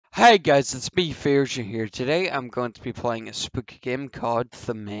Hey guys, it's me, Fearagen here. Today I'm going to be playing a spooky game called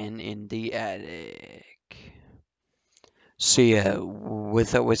The Man in the Attic. So yeah,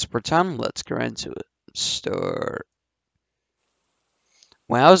 without wasting more time, let's get into it. Start.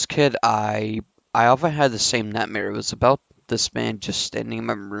 When I was a kid, I often had the same nightmare. It was about this man just standing in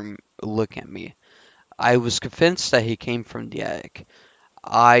my room looking at me. I was convinced that he came from the attic.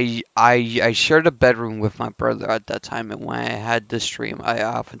 I shared a bedroom with my brother at that time, and when I had this dream, I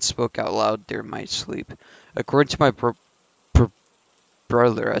often spoke out loud during my sleep. According to my br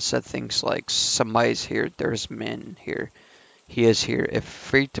brother, I said things like, "Somebody's here. There's a man here. He is here." It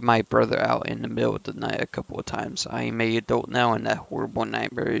freaked my brother out in the middle of the night a couple of times. I am an adult now, and that horrible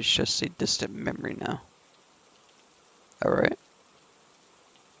nightmare is just a distant memory now. Alright.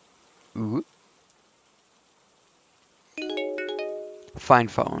 Ooh.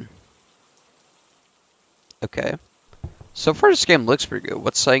 Find phone. Okay. So far, this game looks pretty good.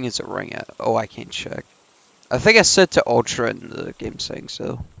 What setting is it running at? Oh, I can't check. I think I set to ultra in the game settings,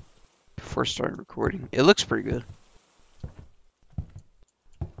 so before starting recording. It looks pretty good.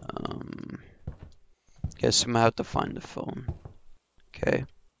 Guess I'm gonna have to find the phone. Okay.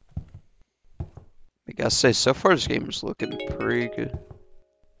 I gotta say, so far this game is looking pretty good.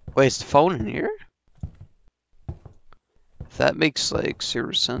 Wait, is the phone in here? That makes like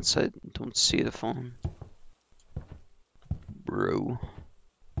 0 sense. I don't see the phone. Bro.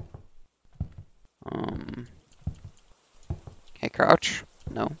 Can I crouch?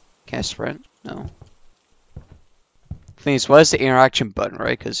 No. Can I sprint? No. Thing is, what is the interaction button,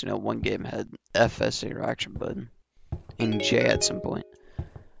 right? Because, you know, one game had F as the interaction button. And J at some point.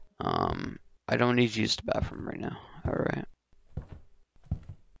 I don't need to use the bathroom right now. Alright.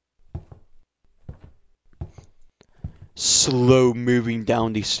 Slow moving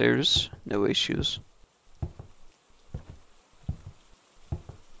down these stairs. No issues.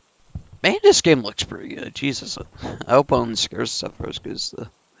 Man, this game looks pretty good. Jesus. I hope all the scares stuff are as good as the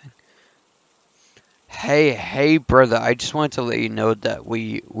thing. Hey, brother. I just wanted to let you know that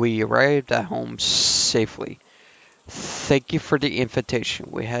we arrived at home safely. Thank you for the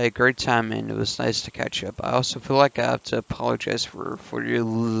invitation. We had a great time and it was nice to catch up. I also feel like I have to apologize for your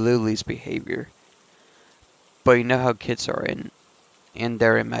Lily's behavior. But you know how kids are in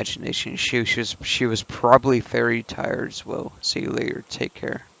their imagination. She was probably very tired as well. See you later. Take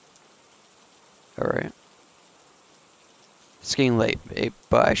care. Alright. It's getting late, babe,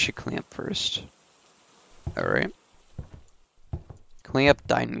 but I should clean up first. Alright. Clean up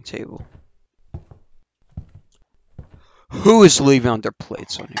dining table. Who is leaving on their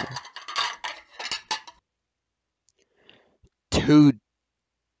plates on here? Dude,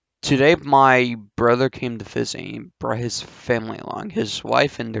 today my brother came to visit and brought his family along. His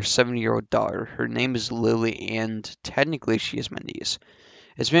wife and their 7-year-old daughter. Her name is Lily and technically she is my niece.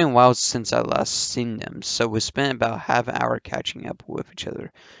 It's been a while since I last seen them, so we spent about half an hour catching up with each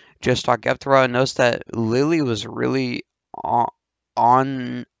other. Just talk after all, I noticed that Lily was really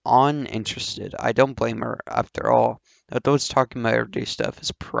uninterested. I don't blame her. After all, although it's talking about everyday stuff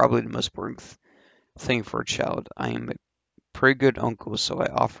is probably the most boring thing for a child. I am a pretty good uncle, so I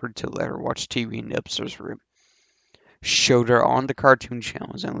offered to let her watch TV in the upstairs room. Showed her on the cartoon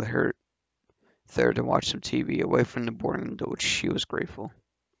channels and let her there to watch some TV away from the boring which she was grateful.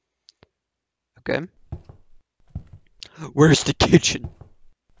 Okay. Where's the kitchen?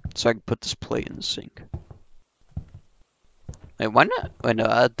 So I can put this plate in the sink. Wait, why not? Wait,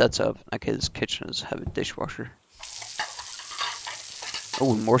 no, that's a... Okay, this kitchen does have a dishwasher.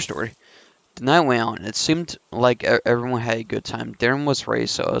 Oh, more story. The night went on. It seemed like everyone had a good time. Darren was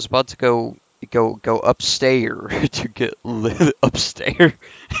raised, so I was about to go upstairs to get upstairs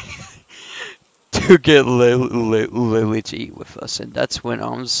to get Lily to eat with us, and that's when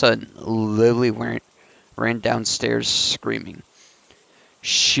all of a sudden Lily ran downstairs screaming.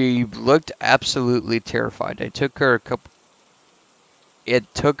 She looked absolutely terrified. It took her a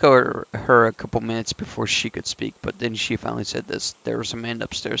couple minutes before she could speak, but then she finally said this. There was a man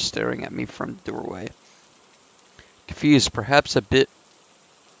upstairs staring at me from the doorway. Confused, perhaps a bit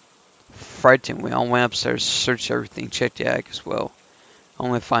frightened, we all went upstairs, searched everything, checked the attic as well.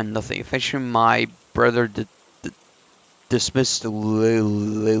 Only find nothing. Eventually, my brother dismissed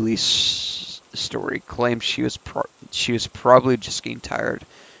Lily's story, claimed she was probably just getting tired.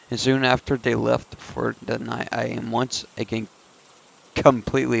 And soon after they left for the night, I am once again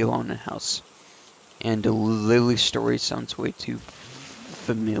completely alone in the house. And Lily's story sounds way too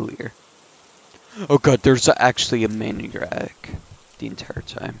familiar. Oh god, there's actually a man in your attic the entire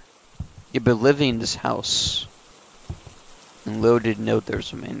time. You've been living in this house. And Lil didn't know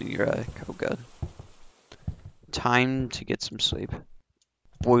there's a man in your attic. Oh god. Time to get some sleep.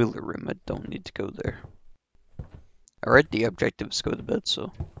 boiler room. I don't need to go there. Alright, the objective is go to bed,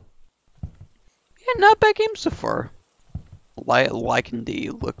 so. Yeah, not bad game so far. Liking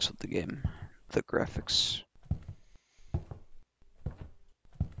the looks of the game, the graphics.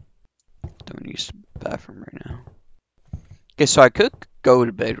 Don't use the bathroom right now. Okay, so I could go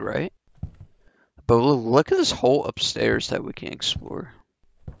to bed, right? But look at this hole upstairs that we can explore.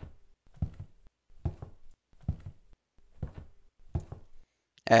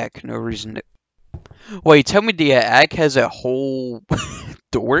 Ack, no reason to. Wait, tell me the Ack has a whole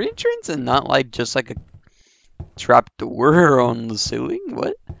door entrance and not like just like a trap door on the ceiling?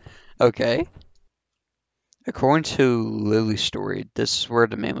 What? Okay. According to Lily's story, this is where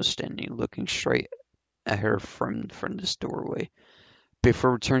the man was standing, looking straight at her from this doorway.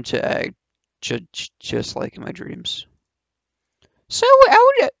 Before return to Ag, just like in my dreams. So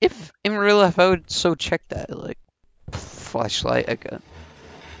I would, if in real life, I would so check that, like, flashlight, I got.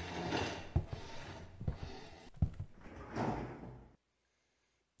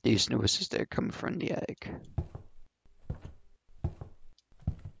 These noises, they're coming from the attic.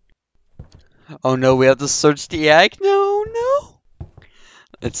 Oh no, we have to search the attic? No, no!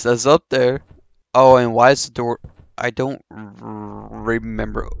 It says up there. Oh, and why is the door... I don't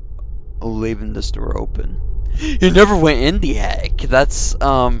remember leaving this door open. You never went in the attic. That's,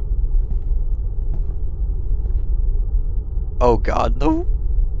 oh god, no.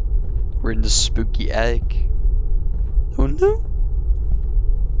 We're in the spooky attic. Oh no.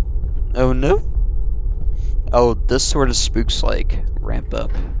 Oh no. Oh, this sort of spooks like ramp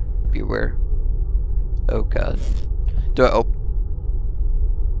up. Beware. Oh god. Do I open?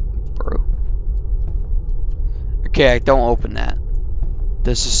 Bro. Okay, I don't open that.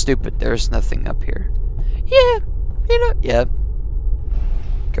 This is stupid. There's nothing up here. Yeah. You know, yeah.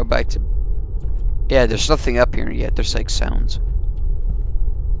 Go back to... Yeah, there's nothing up here yet. There's like sounds.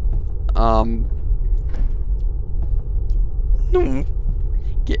 No.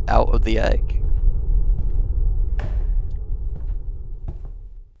 Get out of the egg.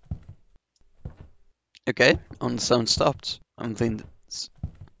 Okay, on the sound stopped. I'm thinking that's...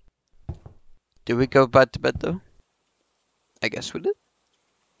 Did we go back to bed though? I guess we did.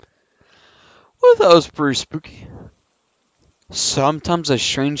 Well, that was pretty spooky. Sometimes a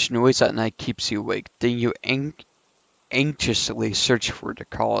strange noise at night keeps you awake. Then you anxiously search for the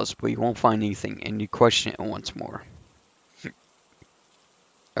cause, but you won't find anything, and you question it once more.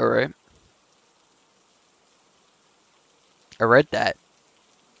 Alright. I read that.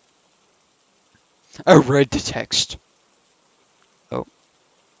 I read the text. Oh.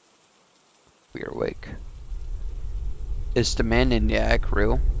 We are awake. Is the man in the attic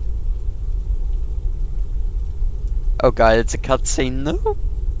real? Oh god, it's a cutscene. No.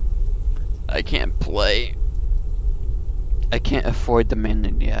 I can't play. I can't avoid the man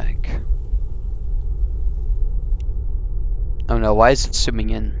in the attic. Oh no, why is it zooming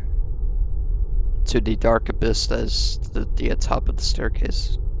in to the dark abyss as the top of the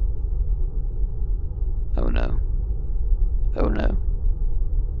staircase? Oh no. Oh no.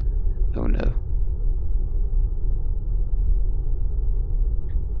 Oh no.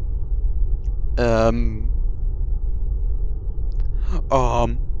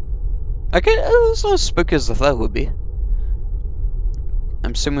 Okay, it was not as spooky as I thought it would be.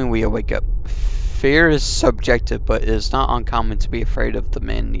 I'm assuming we wake up. Fear is subjective, but it is not uncommon to be afraid of the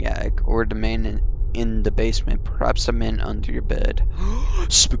man in the attic or the man in the basement, perhaps a man under your bed.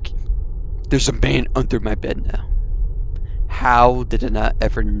 Spooky. There's a man under my bed now. How did I not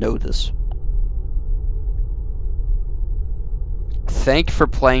ever know this? Thank you for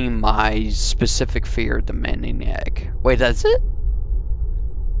playing my specific fear, the man in the attic. Wait, that's it?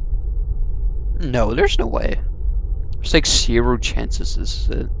 No, there's no way. There's like 0 chances this is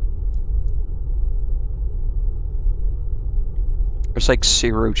it. There's like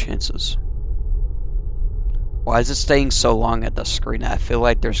 0 chances. Why is it staying so long at the screen? I feel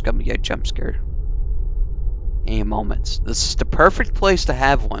like there's gonna be a jump scare any moment. This is the perfect place to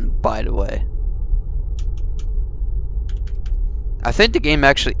have one, by the way. I think the game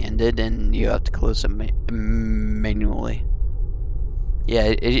actually ended and you have to close it manually. Yeah,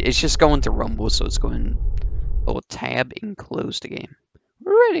 it's just going to Rumble, so it's going... Oh, tab and close the game.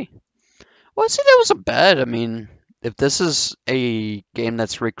 We're ready. Well, see, that wasn't bad. I mean, if this is a game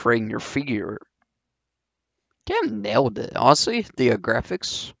that's recreating your figure, game nailed it. Honestly, the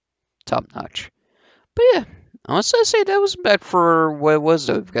graphics, top notch. But yeah, honestly, I say that wasn't bad for what it was,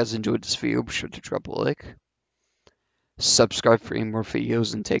 though. If you guys enjoyed this video, be sure to drop a like. Subscribe for any more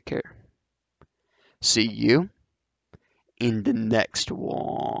videos, and take care. See you in the next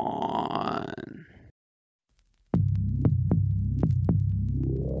one.